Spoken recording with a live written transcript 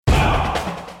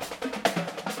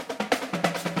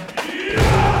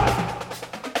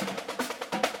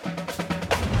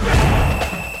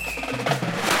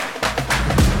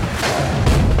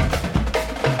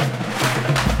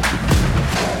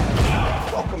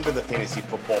Welcome to the Fantasy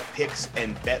Football Picks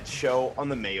and Bets Show on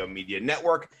the Mayo Media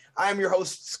Network. I am your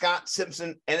host, Scott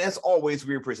Simpson, and as always,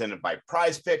 we are presented by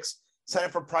Prize Picks. Sign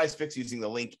up for Prize Picks using the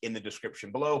link in the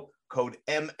description below, code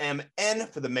MMN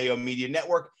for the Mayo Media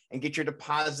Network, and get your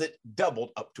deposit doubled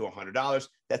up to $100.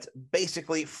 That's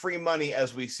basically free money,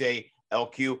 as we say,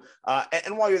 LQ.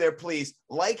 And while you're there, please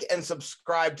like and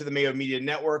subscribe to the Mayo Media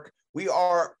Network. We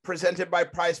are presented by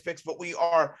Prize Picks, but we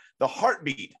are the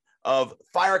heartbeat of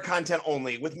fire content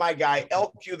only with my guy,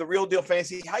 LQ, the Real Deal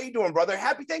Fantasy. How you doing, brother?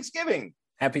 Happy Thanksgiving.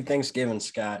 Happy Thanksgiving,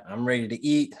 Scott. I'm ready to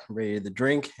eat, I'm ready to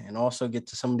drink, and also get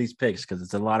to some of these picks because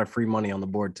it's a lot of free money on the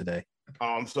board today. Oh,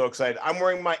 I'm so excited. I'm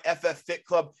wearing my FF Fit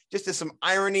Club. Just as some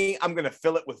irony, I'm going to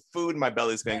fill it with food. My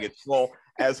belly's going to get full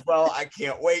as well. I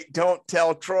can't wait. Don't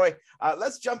tell Troy.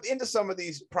 Let's jump into some of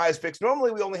these prize picks.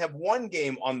 Normally, we only have one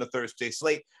game on the Thursday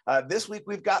slate. This week,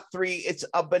 we've got three. It's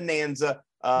a bonanza.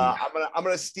 I'm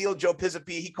gonna steal Joe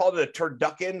Pisapia. He called it a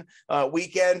turducken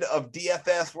weekend of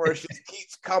DFS where it just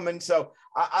keeps coming. So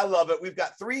I love it. We've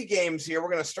got three games here.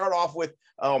 We're going to start off with,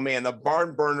 the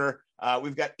barn burner.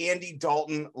 We've got Andy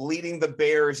Dalton leading the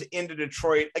Bears into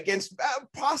Detroit against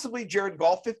possibly Jared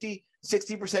Goff.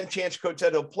 60% chance coach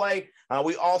said he'll play.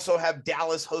 We also have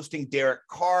Dallas hosting Derek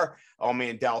Carr. Oh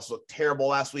man, Dallas looked terrible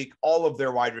last week. All of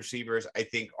their wide receivers, I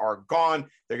think, are gone.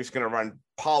 They're just going to run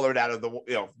Pollard out of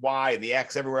the Y and the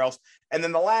X everywhere else. And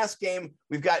then the last game,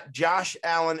 we've got Josh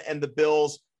Allen and the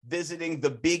Bills visiting the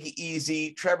Big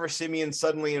Easy. Trevor Siemian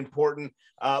suddenly important.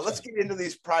 Let's get into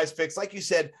these prize picks. Like you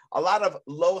said, a lot of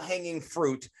low-hanging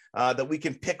fruit that we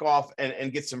can pick off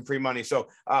and get some free money. So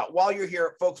while you're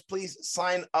here, folks, please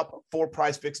sign up for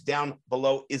Prize Picks. Down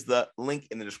below is the link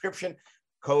in the description,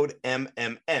 code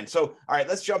MMN. So, all right,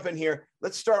 let's jump in here.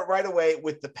 Let's start right away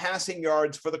with the passing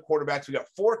yards for the quarterbacks. We got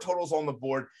four totals on the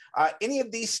board. Any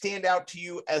of these stand out to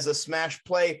you as a smash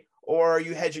play, or are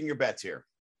you hedging your bets here?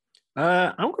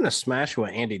 I'm going to smash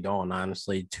with Andy Dalton,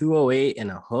 honestly. 208 and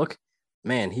a hook.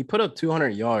 Man, he put up 200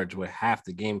 yards with half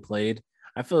the game played.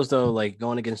 I feel as though, like,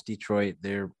 going against Detroit,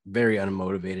 they're very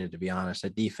unmotivated, to be honest.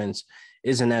 That defense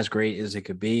isn't as great as it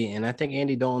could be. And I think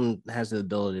Andy Dalton has the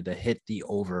ability to hit the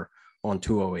over on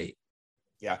 208.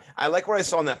 Yeah, I like what I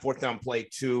saw in that fourth down play,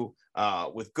 too,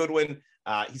 with Goodwin.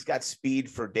 He's got speed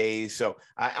for days. So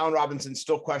Allen Robinson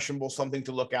still questionable, something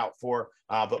to look out for.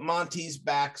 But Monty's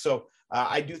back. So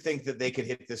I do think that they could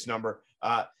hit this number.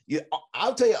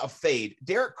 I'll tell you a fade.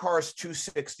 Derek Carr's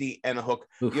 260 and a hook.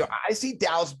 I see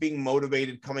Dallas being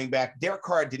motivated coming back. Derek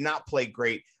Carr did not play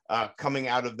great coming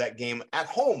out of that game at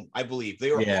home, I believe.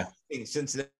 They were hosting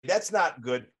Cincinnati. That's not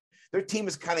good. Their team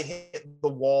has kind of hit the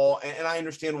wall, and I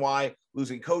understand why,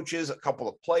 losing coaches, a couple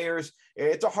of players.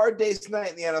 It's a hard day tonight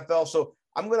in the NFL, so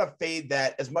I'm going to fade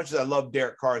that. As much as I love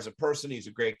Derek Carr as a person, he's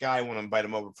a great guy. I want to invite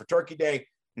him over for Turkey Day.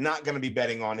 Not going to be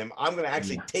betting on him. I'm going to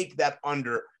actually take that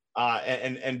under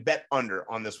and bet under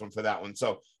on this one for that one.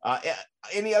 So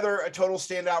any other totals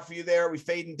stand out for you there? We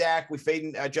fading Dak. We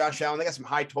fading Josh Allen. They got some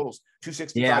high totals,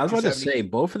 265. Yeah, I was about to say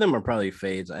both of them are probably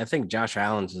fades. I think Josh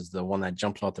Allen's is the one that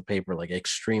jumps off the paper like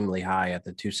extremely high at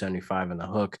the 275 and the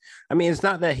hook. I mean, it's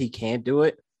not that he can't do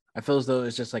it. I feel as though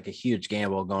it's just like a huge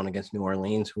gamble going against New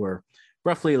Orleans, who are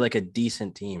roughly like a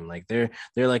decent team. Like they're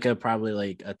like probably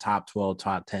like a top 12,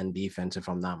 top 10 defense, if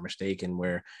I'm not mistaken,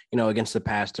 where, against the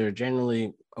pass, they're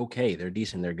generally okay. They're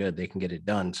decent. They're good. They can get it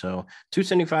done. So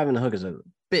 275 in the hook is a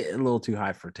little too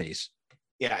high for taste.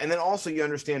 Yeah. And then also you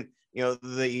understand,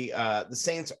 the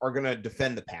Saints are going to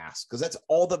defend the pass because that's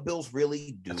all the Bills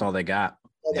really do. That's all they got.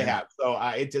 All they have. So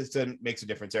it just makes a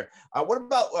difference there. What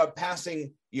about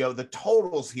passing, the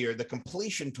totals here, the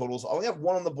completion totals? I only have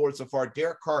one on the board so far.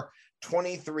 Derek Carr,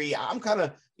 23. I'm kind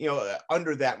of,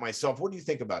 under that myself. What do you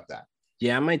think about that?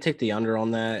 Yeah, I might take the under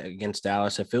on that against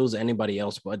Dallas. If it was anybody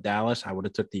else but Dallas, I would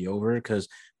have took the over because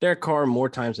Derek Carr more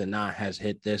times than not has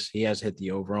hit this. He has hit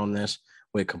the over on this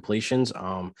with completions.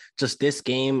 Just this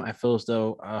game, I feel as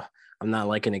though I'm not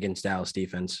liking against Dallas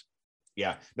defense.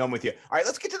 Yeah, no, I'm with you. All right,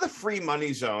 let's get to the free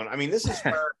money zone. I mean, this is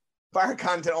fire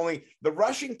content only. The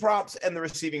rushing props and the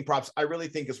receiving props, I really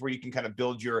think is where you can kind of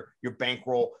build your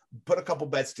bankroll, put a couple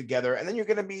bets together, and then you're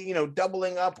going to be,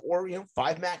 doubling up or,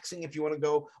 five maxing if you want to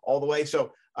go all the way.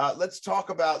 So let's talk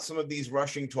about some of these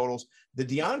rushing totals. The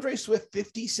DeAndre Swift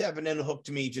 57 and a hook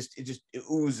to me, it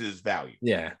oozes value.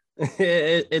 Yeah.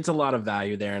 It's a lot of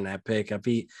value there in that pick. I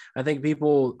think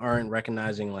people aren't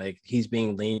recognizing like he's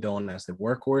being leaned on as the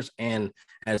workhorse and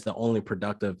as the only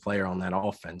productive player on that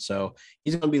offense. So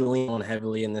he's going to be leaned on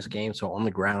heavily in this game. So on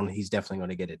the ground, he's definitely going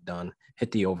to get it done.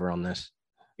 Hit the over on this.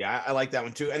 Yeah, I like that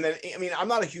one too. And then, I mean, I'm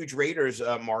not a huge Raiders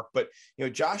mark, but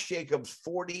Josh Jacobs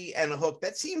 40 and a hook,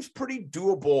 that seems pretty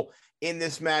doable in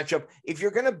this matchup. If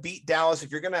you're going to beat Dallas, if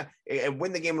you're going to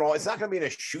win the game at all, it's not going to be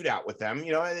in a shootout with them.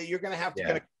 You're going to have to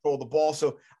kind of control the ball.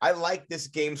 So I like this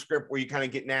game script where you kind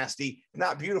of get nasty,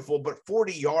 not beautiful, but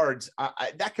 40 yards,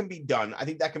 that can be done. I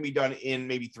think that can be done in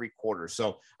maybe 3 quarters.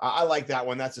 So I like that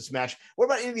one. That's a smash. What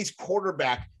about any of these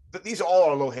quarterback? But these all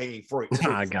are low-hanging fruit.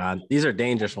 Oh, God. These are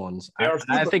dangerous ones.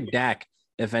 I think Dak,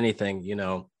 if anything,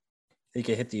 he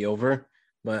could hit the over,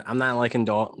 but I'm not liking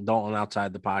Dalton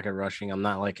outside the pocket rushing. I'm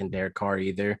not liking Derek Carr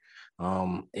either.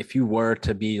 If you were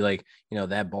to be like,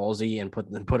 that ballsy and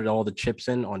put it all the chips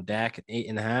in on Dak at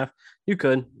 8.5, you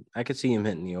could. I could see him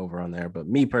hitting the over on there, but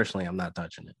me personally, I'm not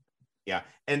touching it. Yeah.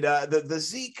 And the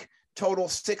Zeke total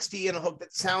 60 and a hook,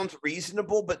 that sounds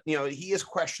reasonable, but he is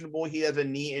questionable. He has a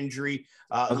knee injury.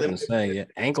 I was going to say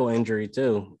ankle injury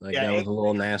too. Like that was a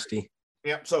little nasty.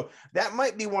 Yep. So that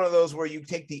might be one of those where you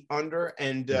take the under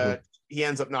and he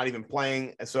ends up not even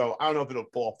playing. So I don't know if it'll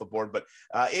pull off the board, but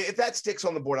if that sticks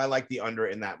on the board, I like the under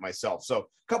in that myself. So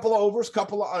a couple of overs,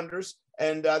 couple of unders.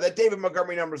 And that David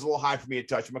Montgomery number is a little high for me to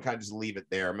touch. I'm going to kind of just leave it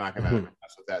there. I'm not going to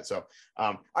mess with that. So,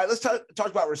 all right, let's talk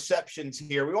about receptions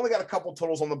here. We only got a couple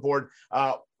totals on the board.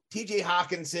 TJ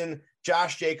Hawkinson,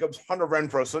 Josh Jacobs, Hunter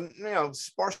Renfrow. So,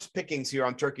 sparse pickings here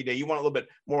on Turkey Day. You want a little bit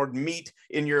more meat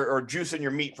in or juice in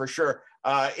your meat for sure.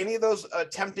 Any of those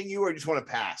tempting you, or you just want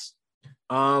to pass?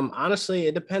 Honestly,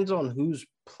 it depends on who's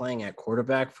playing at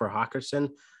quarterback for Hawkinson.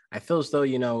 I feel as though,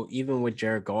 even with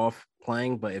Jared Goff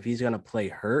playing, but if he's going to play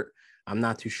hurt, I'm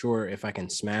not too sure if I can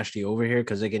smash the over here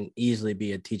because it can easily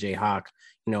be a TJ Hawk,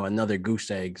 another goose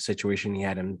egg situation he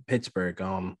had in Pittsburgh.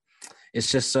 It's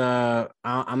just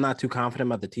I'm not too confident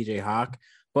about the TJ Hawk,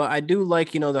 but I do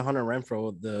like, the Hunter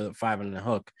Renfrow, the 5 and a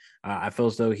hook. I feel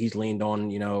as though he's leaned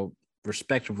on,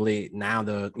 respectively now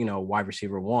the, wide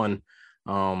receiver 1.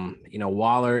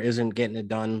 Waller isn't getting it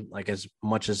done like as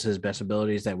much as his best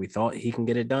abilities that we thought he can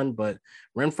get it done, but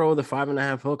Renfrow, the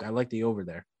 5.5 hook, I like the over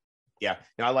there. Yeah,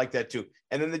 I like that too.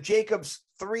 And then the Jacobs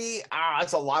 3,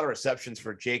 that's a lot of receptions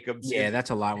for Jacobs. Yeah, that's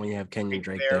a lot when you have Kenyon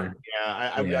Drake there.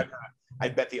 Yeah,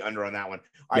 I'd bet the under on that one.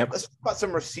 All right, let's talk about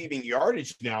some receiving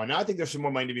yardage now. Now I think there's some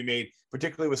more money to be made,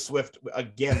 particularly with Swift.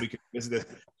 Again, we could visit this.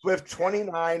 Swift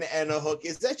 29 and a hook.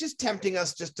 Is that just tempting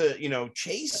us just to,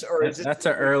 chase? Or is that's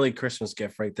an early Christmas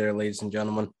gift right there, ladies and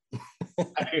gentlemen.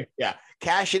 Yeah,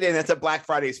 cash it in. That's a Black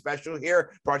Friday special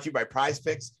here, brought to you by Prize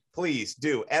Picks. Please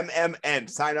do MMN.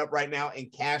 Sign up right now and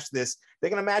cash this. They're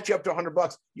going to match you up to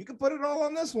 $100. You can put it all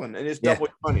on this one and just double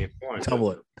your money if you want.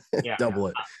 Double it. Yeah. Double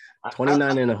it.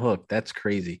 29 and a hook. That's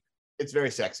crazy. It's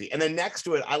very sexy. And then next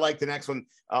to it, I like the next one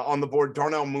on the board,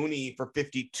 Darnell Mooney for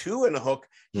 52 and a hook.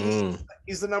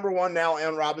 He's the number 1 now.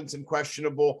 Allen Robinson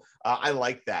questionable. I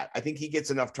like that. I think he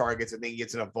gets enough targets. I think he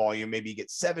gets enough volume. Maybe he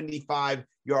gets 75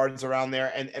 yards around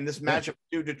there. And this matchup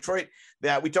to Detroit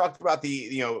that we talked about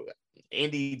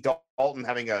Andy Dalton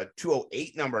having a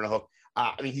 208 number and a hook.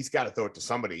 He's got to throw it to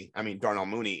somebody. Darnell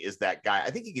Mooney is that guy.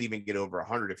 I think he could even get over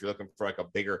 100 if you're looking for like a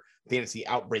bigger fantasy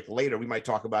outbreak later. We might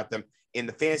talk about them in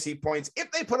the fantasy points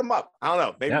if they put them up. I don't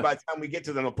know. Maybe by the time we get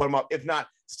to them, they'll put them up. If not,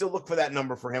 still look for that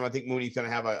number for him. I think Mooney's going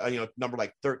to have a number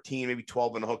like 13, maybe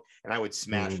 12 and a hook, and I would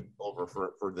smash over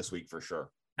for this week for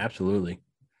sure. Absolutely.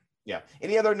 Yeah.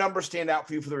 Any other numbers stand out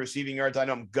for you for the receiving yards? I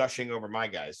know I'm gushing over my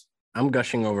guys. I'm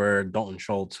gushing over Dalton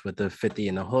Schultz with the 50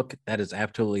 and a hook. That is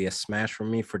absolutely a smash for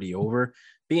me for the over.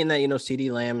 Being that,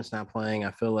 CeeDee Lamb is not playing,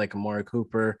 I feel like Amari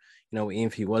Cooper, even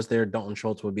if he was there, Dalton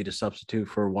Schultz would be the substitute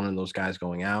for one of those guys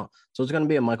going out. So it's going to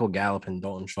be a Michael Gallup and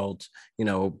Dalton Schultz,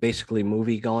 basically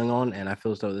movie going on. And I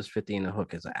feel as though this 50 and a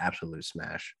hook is an absolute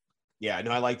smash. Yeah,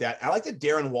 no, I like that. I like the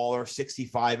Darren Waller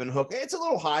 65 and hook. It's a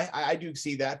little high. I do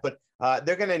see that, but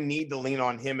they're going to need to lean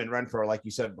on him and Renfrow, like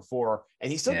you said before.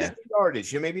 And he still gets the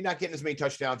yardage. Maybe not getting as many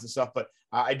touchdowns and stuff, but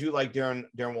I do like Darren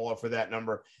Waller for that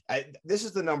number. This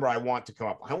is the number I want to come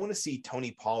up. I want to see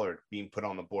Tony Pollard being put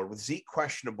on the board with Zeke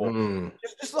questionable.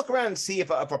 Just look around and see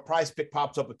if a prize pick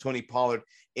pops up with Tony Pollard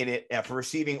in it for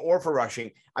receiving or for rushing.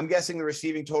 I'm guessing the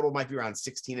receiving total might be around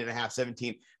 16 and a half,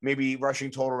 17, maybe rushing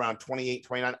total around 28,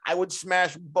 29. I would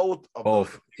smash both of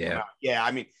those. Yeah. Yeah.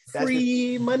 That's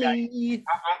free money.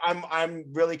 I'm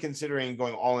really considering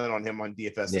going all in on him on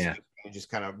DFS this week and just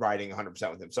kind of riding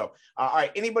 100% with him. So, all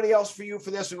right. Anybody else for you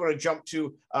for this? We want to jump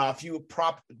to a few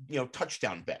prop,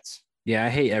 touchdown bets. Yeah, I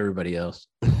hate everybody else.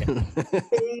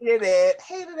 Hated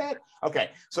it.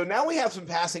 Okay, so now we have some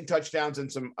passing touchdowns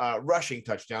and some rushing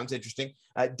touchdowns. Interesting.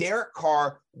 Derek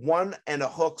Carr, 1 and a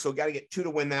hook, so got to get 2 to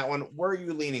win that one. Where are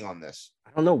you leaning on this?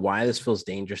 I don't know why this feels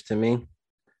dangerous to me,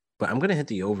 but I'm going to hit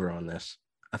the over on this.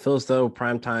 I feel as though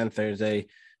primetime Thursday,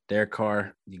 Derek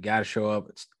Carr, you got to show up.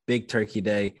 It's big turkey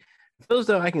day. It feels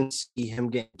though I can see him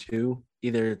getting two,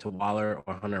 either to Waller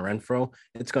or Hunter Renfrow.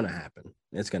 It's going to happen.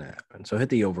 It's going to happen. So hit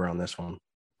the over on this one.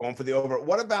 Going for the over.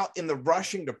 What about in the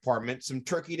rushing department? Some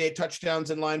turkey day touchdowns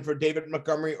in line for David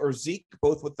Montgomery or Zeke,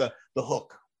 both with the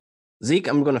hook. Zeke,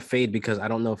 I'm going to fade because I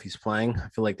don't know if he's playing. I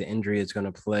feel like the injury is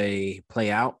going to play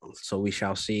out. So we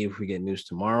shall see if we get news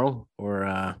tomorrow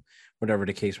or whatever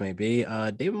the case may be.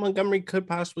 David Montgomery could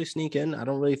possibly sneak in. I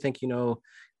don't really think,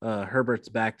 Herbert's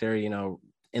back there,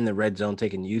 in the red zone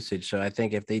taking usage. So I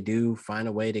think if they do find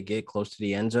a way to get close to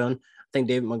the end zone, I think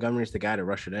David Montgomery is the guy to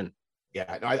rush it in.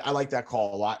 Yeah, no, I like that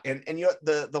call a lot. And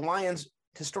the Lions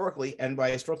historically, and by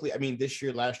historically, I mean this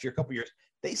year, last year, a couple years,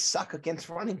 they suck against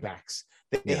running backs.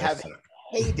 They have a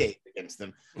heyday against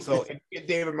them. So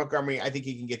David Montgomery, I think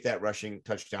he can get that rushing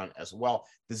touchdown as well.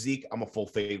 The Zeke, I'm a full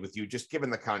fade with you. Just given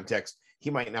the context, he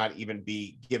might not even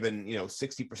be given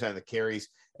 60% of the carries.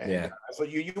 And so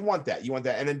you want that. You want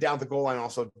that. And then down the goal line,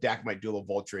 also Dak might do a little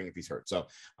vulturing if he's hurt. So,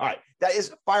 all right, that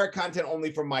is fire content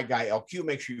only from my guy LQ.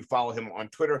 Make sure you follow him on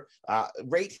Twitter.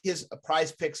 Rate his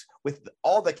prize picks with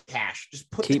all the cash. Just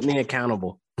keep me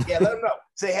accountable. Yeah, let him know.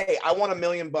 Say, hey, I want $1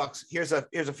 million. Here's a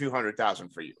few 100,000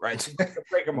 for you, right? So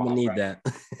break them off. You need right? that.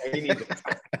 Yeah, you need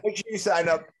that. Make sure you sign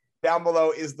up. Down below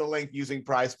is the link using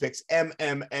Prize Picks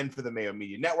MMN for the Mayo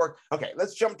Media Network. Okay,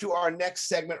 let's jump to our next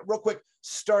segment real quick.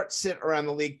 Start, sit around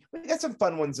the league. We got some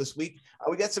fun ones this week.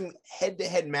 We got some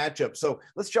head-to-head matchups. So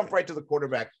let's jump right to the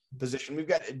quarterback position. We've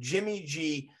got Jimmy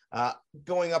G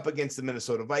going up against the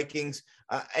Minnesota Vikings,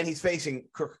 and he's facing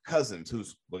Kirk Cousins,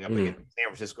 who's going up against San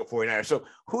Francisco 49ers. So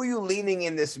who are you leaning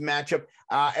in this matchup?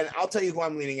 And I'll tell you who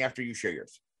I'm leaning after you share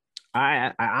yours.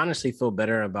 I honestly feel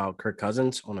better about Kirk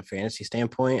Cousins on a fantasy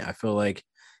standpoint. I feel like,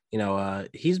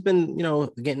 he's been,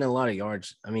 getting a lot of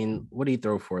yards. I mean, what did he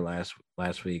throw for last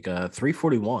week?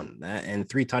 341 and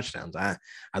 3 touchdowns. I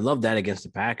love that against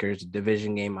the Packers.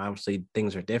 Division game, obviously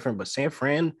things are different, but San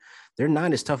Fran, they're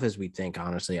not as tough as we think,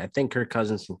 honestly. I think Kirk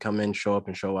Cousins can come in, show up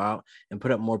and show out and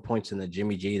put up more points than the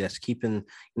Jimmy G that's keeping,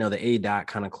 the A dot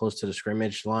kind of close to the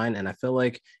scrimmage line. And I feel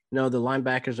like, the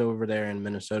linebackers over there in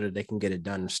Minnesota, they can get it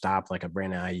done and stop like a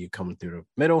Brandon Ayuk coming through the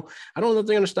middle. I don't know if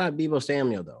they're going to stop Deebo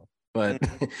Samuel, though, but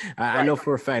I know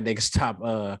for a fact they can stop,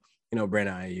 Brandon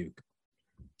Ayuk.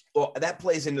 Well, that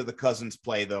plays into the Cousins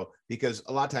play, though, because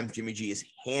a lot of times Jimmy G is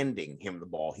handing him the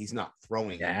ball. He's not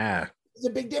throwing. Yeah. There's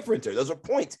a big difference there. Those are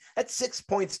points. That's 6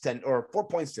 points or 4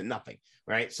 points to nothing,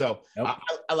 right? So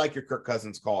I like your Kirk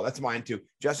Cousins call. That's mine too.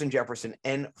 Justin Jefferson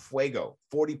and Fuego,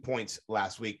 40 points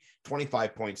last week,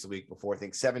 25 points the week before. I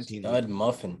think 17. Stud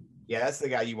muffin. Yeah, that's the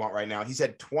guy you want right now. He's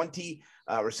had 20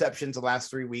 receptions the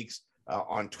last 3 weeks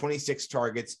on 26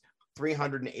 targets,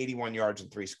 381 yards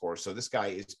and 3 scores. So this guy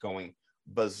is going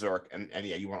berserk, and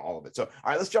yeah, you want all of it. So, all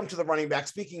right, let's jump to the running back.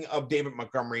 Speaking of David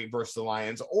Montgomery versus the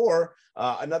Lions, or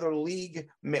another league,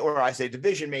 or I say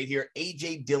division mate here,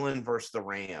 AJ Dillon versus the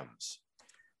Rams.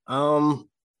 I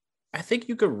think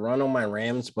you could run on my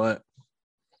Rams, but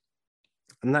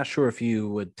I'm not sure if you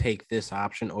would take this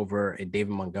option over a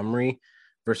David Montgomery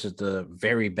versus the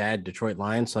very bad Detroit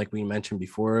Lions. Like we mentioned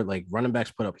before, like running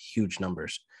backs put up huge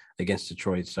numbers against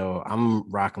Detroit. So I'm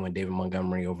rocking with David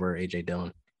Montgomery over AJ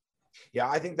Dillon. Yeah,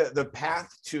 I think that the path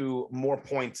to more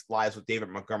points lies with David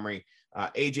Montgomery.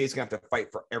 AJ is going to have to fight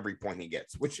for every point he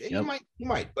gets, which he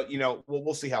might, but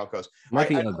we'll see how it goes. Might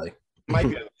be ugly.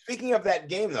 Speaking of that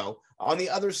game, though, on the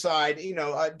other side,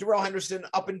 Darrell Henderson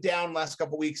up and down last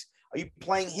couple of weeks. Are you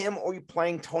playing him or are you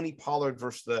playing Tony Pollard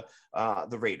versus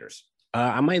the Raiders?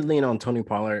 I might lean on Tony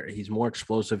Pollard. He's more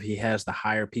explosive. He has the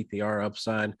higher PPR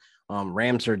upside.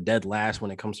 Rams are dead last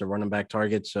when it comes to running back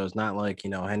targets. So it's not like,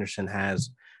 Henderson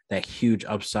has that huge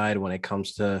upside when it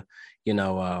comes to,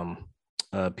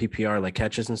 PPR like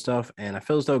catches and stuff. And I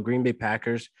feel as though Green Bay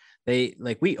Packers,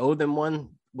 we owe them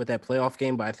one with that playoff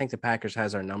game, but I think the Packers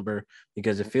has our number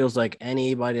because it feels like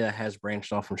anybody that has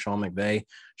branched off from Sean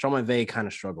McVay kind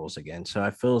of struggles again. So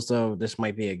I feel as though this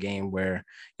might be a game where,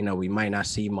 we might not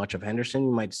see much of Henderson.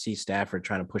 You might see Stafford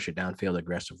trying to push it downfield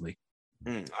aggressively.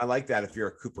 I like that if you're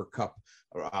a Cooper Kupp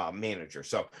manager.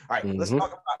 So, all right, let's talk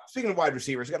about, speaking of wide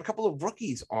receivers, got a couple of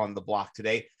rookies on the block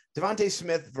today. Devontae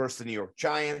Smith versus the New York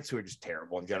Giants, who are just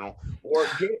terrible in general, or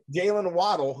Jalen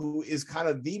Waddle, who is kind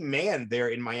of the man there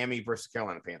in Miami versus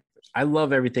Carolina Panthers. I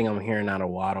love everything I'm hearing out of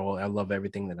Waddle. I love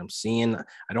everything that I'm seeing.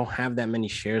 I don't have that many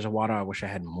shares of Waddle. I wish I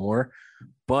had more,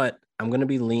 but I'm going to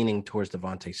be leaning towards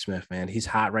Devontae Smith, man. He's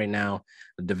hot right now.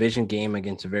 The division game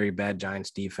against a very bad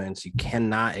Giants defense. You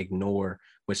cannot ignore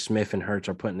what Smith and Hurts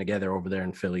are putting together over there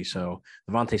in Philly. So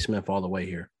Devontae Smith all the way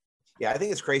here. Yeah, I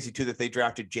think it's crazy, too, that they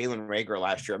drafted Jalen Reagor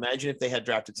last year. Imagine if they had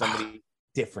drafted somebody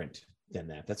different. than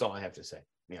that. That's all I have to say.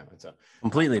 Yeah, it's a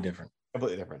Completely different.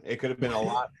 completely different. It could have been a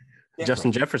lot different.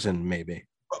 Justin Jefferson, maybe.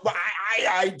 But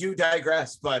I do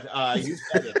digress, but you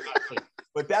said it.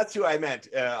 But that's who I meant,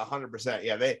 100%.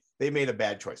 Yeah, they made a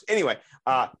bad choice. Anyway,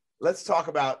 let's talk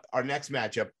about our next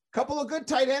matchup. Couple of good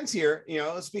tight ends here. You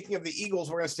know, speaking of the Eagles,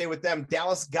 we're going to stay with them.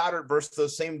 Dallas Goedert versus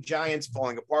those same Giants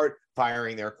falling apart,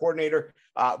 firing their coordinator,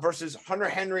 versus Hunter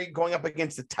Henry going up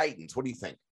against the Titans. What do you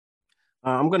think?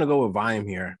 I'm going to go with volume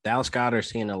here. Dallas Goedert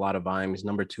seeing a lot of volume. He's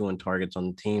number 2 in targets on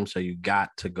the team, so you got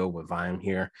to go with volume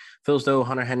here. Feels though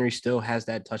Hunter Henry still has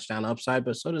that touchdown upside,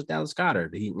 but so does Dallas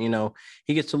Goedert.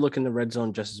 He gets to look in the red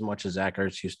zone just as much as Zach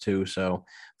Ertz used to. So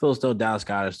feels though Dallas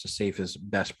Goedert is the safest,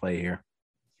 best play here.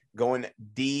 Going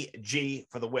DG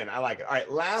for the win. I like it. All right,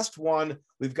 last one.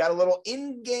 We've got a little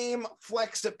in-game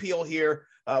flex appeal here.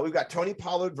 We've got Tony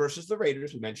Pollard versus the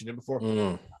Raiders. We mentioned him before.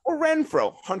 Or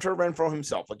Renfro, Hunter Renfro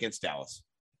himself against Dallas.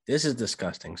 This is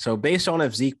disgusting. So based on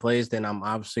if Zeke plays, then I'm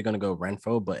obviously going to go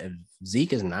Renfro. But if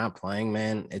Zeke is not playing,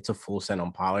 man, it's a full set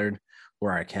on Pollard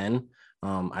where I can.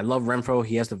 I love Renfro.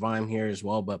 He has the volume here as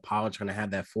well, but Pollard's going to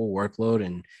have that full workload,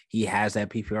 and he has that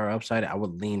PPR upside. I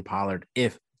would lean Pollard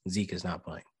if Zeke is not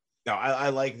playing. No, I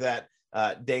like that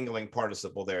dangling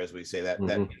participle there, as we say, that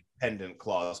pendant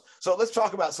clause. So let's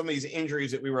talk about some of these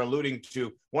injuries that we were alluding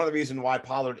to. One of the reasons why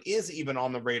Pollard is even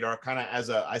on the radar, kind of as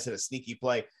a sneaky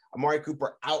play. Amari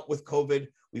Cooper out with COVID.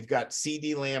 We've got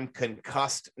CeeDee Lamb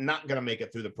concussed, not going to make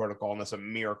it through the protocol unless a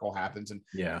miracle happens and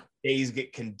days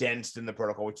get condensed in the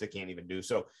protocol, which they can't even do.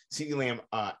 So CeeDee Lamb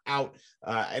out,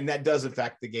 and that does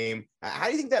affect the game. How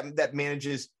do you think that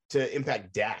manages to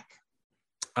impact Dak?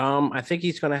 I think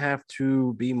he's going to have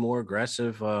to be more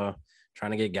aggressive,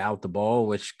 trying to get Gallup the ball,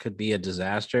 which could be a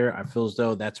disaster. I feel as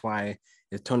though that's why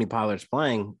if Tony Pollard's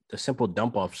playing, the simple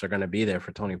dump offs are going to be there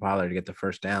for Tony Pollard to get the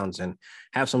first downs and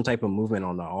have some type of movement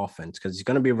on the offense, because he's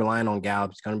going to be relying on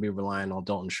Gallup. He's going to be relying on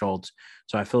Dalton Schultz.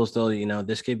 So I feel as though,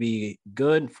 this could be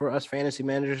good for us fantasy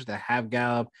managers that have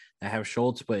Gallup, that have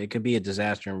Schultz, but it could be a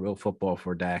disaster in real football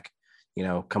for Dak,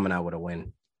 coming out with a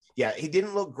win. Yeah, he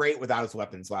didn't look great without his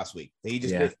weapons last week. He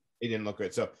just he didn't look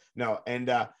good. So no, and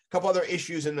a couple other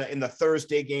issues in the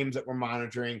Thursday games that we're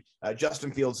monitoring.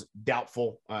 Justin Fields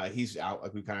doubtful. He's out,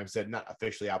 like we kind of said, not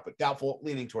officially out, but doubtful,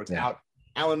 leaning towards out.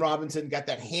 Allen Robinson got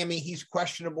that hammy. He's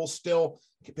questionable still.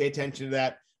 Pay attention to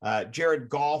that. Jared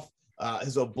Goff,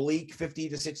 his oblique, 50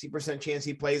 to 60% chance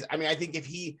he plays. I mean, I think if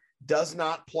he does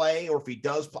not play, or if he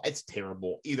does play, it's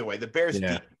terrible. Either way, the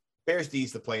Bears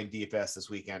D's to play in DFS this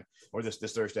weekend or this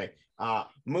Thursday.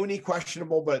 Mooney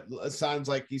questionable, but it sounds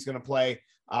like he's going to play.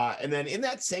 And then in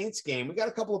that Saints game, we got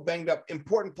a couple of banged up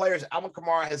important players. Alvin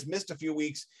Kamara has missed a few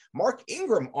weeks. Mark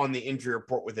Ingram on the injury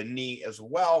report with a knee as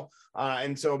well.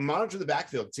 And so monitor the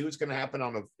backfield, see what's going to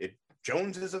happen if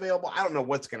Jones is available. I don't know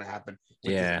what's going to happen.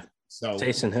 So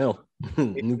Taysom Hill,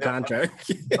 new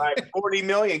contract. Right, $40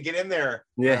 million. Get in there.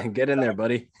 Yeah, get in there,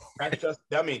 buddy. That's just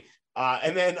dummy.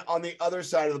 And then on the other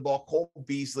side of the ball, Cole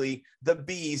Beasley, the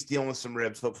Bees dealing with some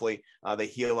ribs. Hopefully they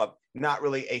heal up. Not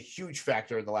really a huge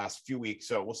factor in the last few weeks.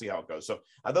 So we'll see how it goes. So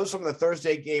those are some of the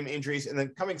Thursday game injuries. And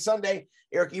then coming Sunday,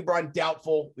 Eric Ebron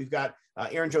doubtful. We've got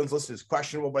Aaron Jones listed as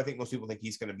questionable, but I think most people think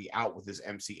he's going to be out with his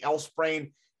MCL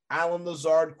sprain. Allen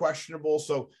Lazard questionable.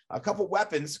 So a couple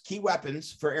weapons, key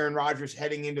weapons for Aaron Rodgers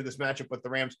heading into this matchup with the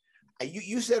Rams.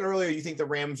 You said earlier you think the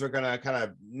Rams are going to kind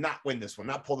of not win this one,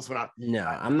 not pull this one out. No,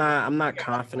 I'm not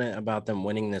confident about them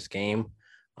winning this game.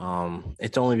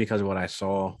 It's only because of what I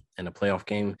saw in the playoff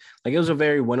game. Like, it was a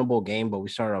very winnable game, but we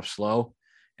started off slow.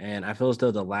 And I feel as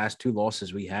though the last 2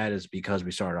 losses we had is because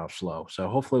we started off slow. So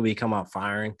hopefully we come out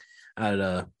firing out of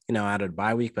the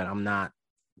bye week, but I'm not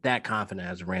that confident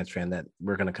as a Rams fan that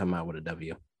we're going to come out with a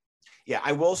W. Yeah,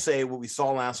 I will say what we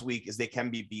saw last week is they can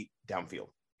be beat downfield.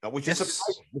 Which is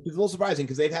a little surprising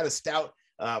because they've had a stout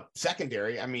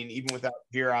secondary. I mean, even without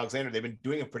Jaire Alexander, they've been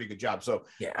doing a pretty good job. So,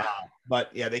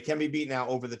 they can be beaten out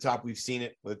over the top. We've seen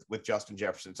it with Justin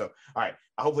Jefferson. So, all right,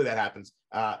 hopefully that happens.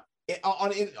 On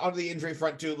the injury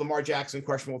front too, Lamar Jackson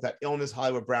questionable with that illness.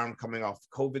 Hollywood Brown coming off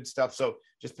COVID stuff. So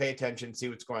just pay attention, see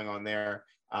what's going on there.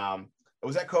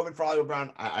 Was that COVID for Hollywood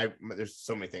Brown? There's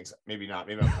so many things. Maybe not.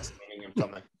 Maybe I'm estimating him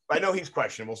something. But I know he's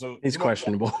questionable. So he's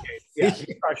questionable. Yeah,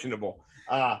 he's questionable.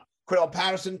 Cordell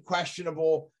Patterson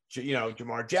questionable.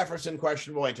 Jamar Jefferson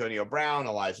questionable. Antonio Brown,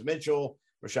 Elijah Mitchell,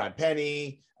 Rashad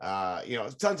Penny.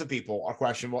 Tons of people are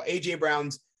questionable. AJ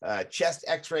Brown's chest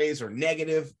X-rays are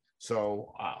negative.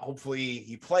 So hopefully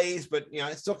he plays, but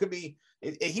it still could be.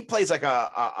 He plays like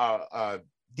a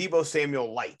Deebo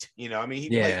Samuel light. He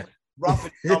plays rough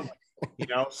and tumble.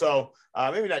 So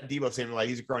maybe not Debo Samuel, like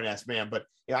he's a grown ass man, but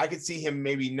I could see him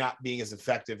maybe not being as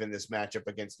effective in this matchup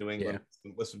against New England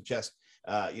with some chest,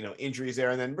 injuries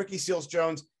there. And then Ricky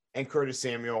Seals-Jones and Curtis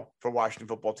Samuel for Washington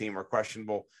football team are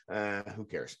questionable. Who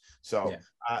cares? So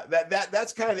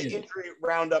that's kind of the injury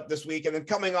roundup this week. And then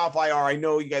coming off IR, I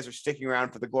know you guys are sticking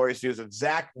around for the glorious news of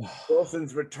Zach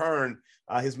Wilson's return.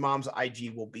 His mom's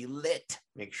IG will be lit.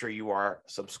 Make sure you are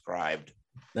subscribed.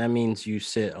 That means you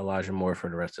sit Elijah Moore for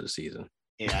the rest of the season.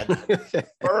 Yeah,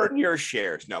 burn your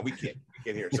shares. No, we can't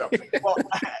get here. So, well,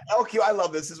 LQ, I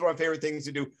love this. This is one of my favorite things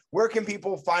to do. Where can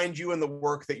people find you in the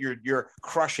work that you're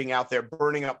crushing out there,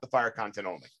 burning up the fire content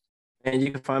only? And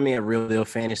you can find me at Real Deal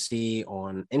Fantasy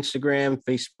on Instagram,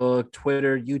 Facebook,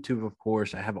 Twitter, YouTube, of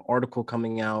course. I have an article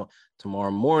coming out tomorrow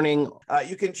morning.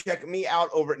 You can check me out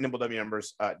over at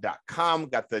nimblewnumbers.com.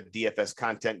 Got the DFS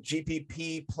content,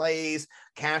 GPP plays,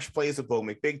 cash plays with Bo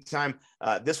McBig Time.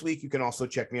 This week, you can also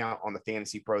check me out on the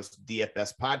Fantasy Pros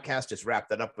DFS podcast. Just wrap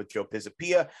that up with Joe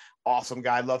Pisapia. Awesome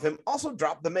guy. Love him. Also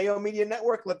drop the Mayo Media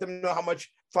Network. Let them know how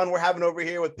much fun we're having over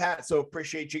here with Pat. So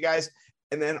appreciate you guys.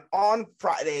 And then on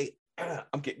Friday,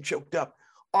 I'm getting choked up.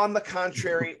 On the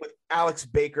Contrary with Alex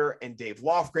Baker and Dave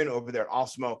Lofgren over there at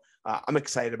Osmo. I'm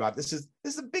excited about this. This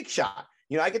is a big shot.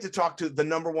 I get to talk to the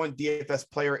number one DFS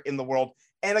player in the world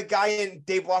and a guy in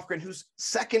Dave Lofgren who's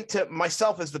second to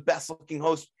myself as the best looking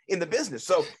host in the business.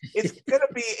 So it's going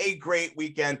to be a great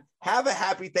weekend. Have a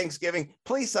happy Thanksgiving.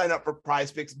 Please sign up for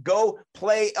Prize Picks. Go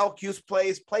play LQ's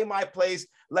plays, play my plays.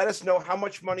 Let us know how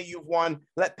much money you've won.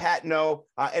 Let Pat know.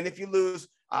 And if you lose,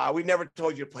 we never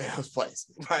told you to play those plays,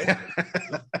 right?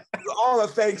 All a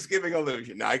Thanksgiving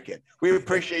illusion. No, I kid. We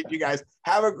appreciate you guys.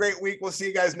 Have a great week. We'll see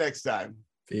you guys next time.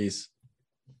 Peace.